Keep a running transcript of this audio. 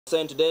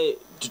saying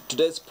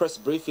today's press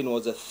briefing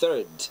was a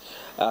third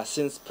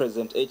since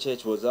President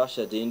HH was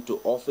ushered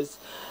into office.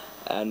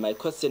 And my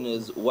question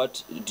is,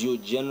 what do you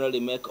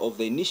generally make of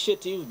the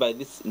initiative by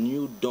this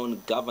new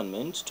dawn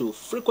government to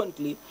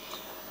frequently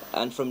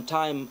and from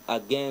time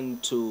again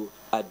to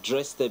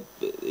address the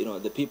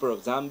people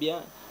of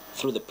Zambia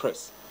through the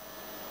press?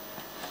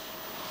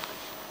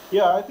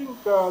 Yeah, I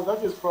think that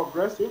is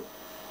progressive.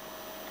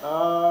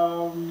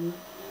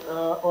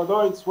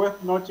 Although it's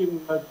worth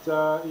noting that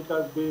it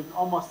has been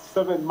almost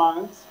 7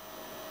 months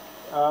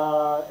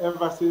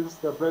ever since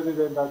the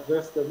president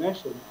addressed the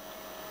nation.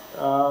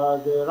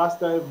 The last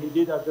time he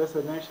did address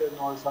the nation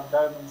was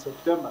sometime in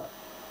September,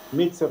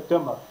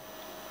 mid-September.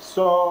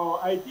 So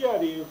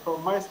ideally,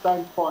 from my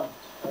standpoint,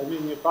 I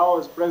mean, if I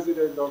was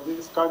president of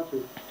this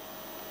country,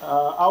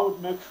 I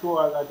would make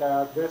sure that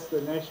I address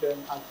the nation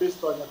at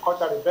least on a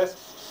quarterly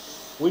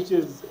basis, which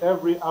is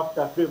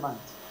after 3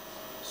 months.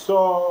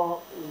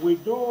 So we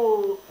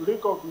do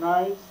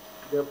recognize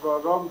the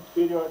prolonged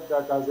period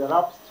that has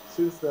elapsed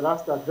since the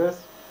last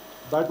address,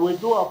 but we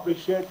do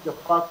appreciate the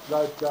fact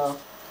that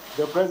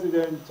the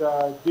president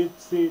did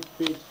see it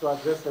fit to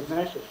address the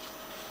nation,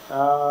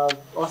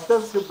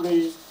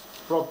 ostensibly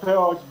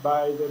propelled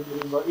by the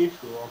Miringo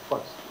issue, of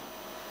course.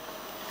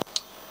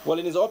 Well,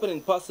 in his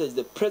opening passage,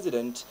 the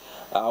president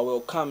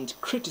welcomed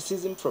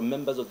criticism from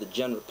members of the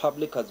general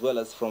public as well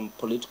as from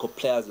political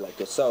players like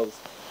yourselves,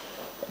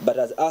 but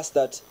has asked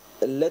that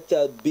let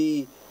there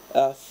be,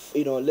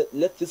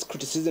 let this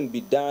criticism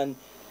be done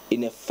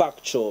in a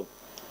factual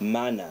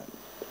manner.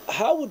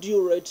 How would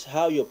you rate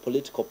how your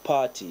political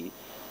party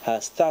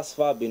has thus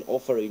far been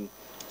offering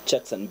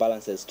checks and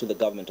balances to the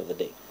government of the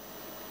day?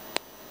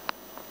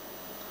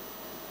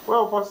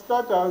 Well, for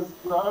starters,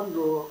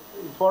 Andrew,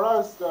 for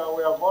us,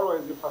 we have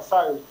always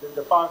emphasized in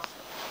the past,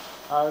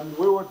 and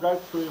we would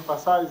like to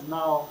emphasize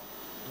now,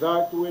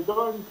 that we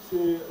don't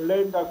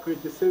render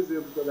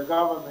criticism to the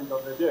government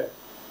of the day.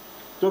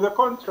 To the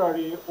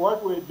contrary,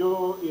 what we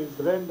do is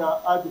render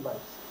advice.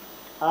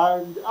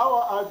 And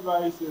our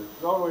advice is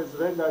always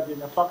rendered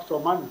in a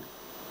factual manner.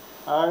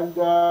 And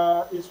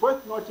it's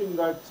worth noting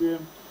that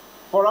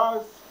for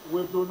us,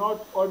 we do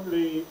not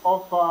only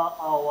offer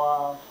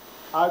our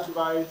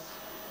advice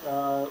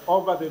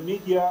over the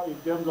media in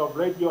terms of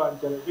radio and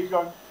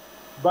television,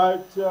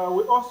 but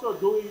we also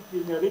do it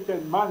in a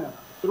written manner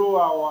through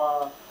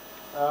our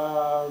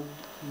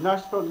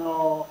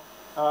national,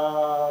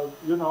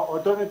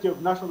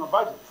 alternative national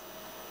budgets,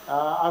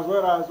 as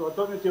well as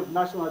alternative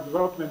national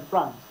development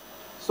plans.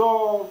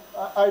 So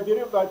I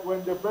believe that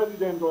when the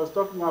president was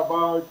talking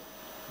about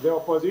the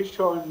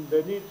opposition,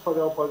 the need for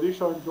the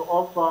opposition to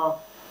offer,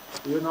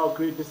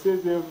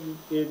 criticism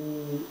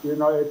in,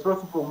 a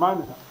truthful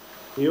manner,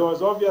 he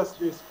was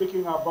obviously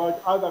speaking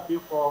about other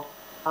people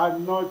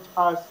and not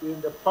us in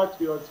the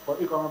Patriots for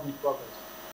economic progress.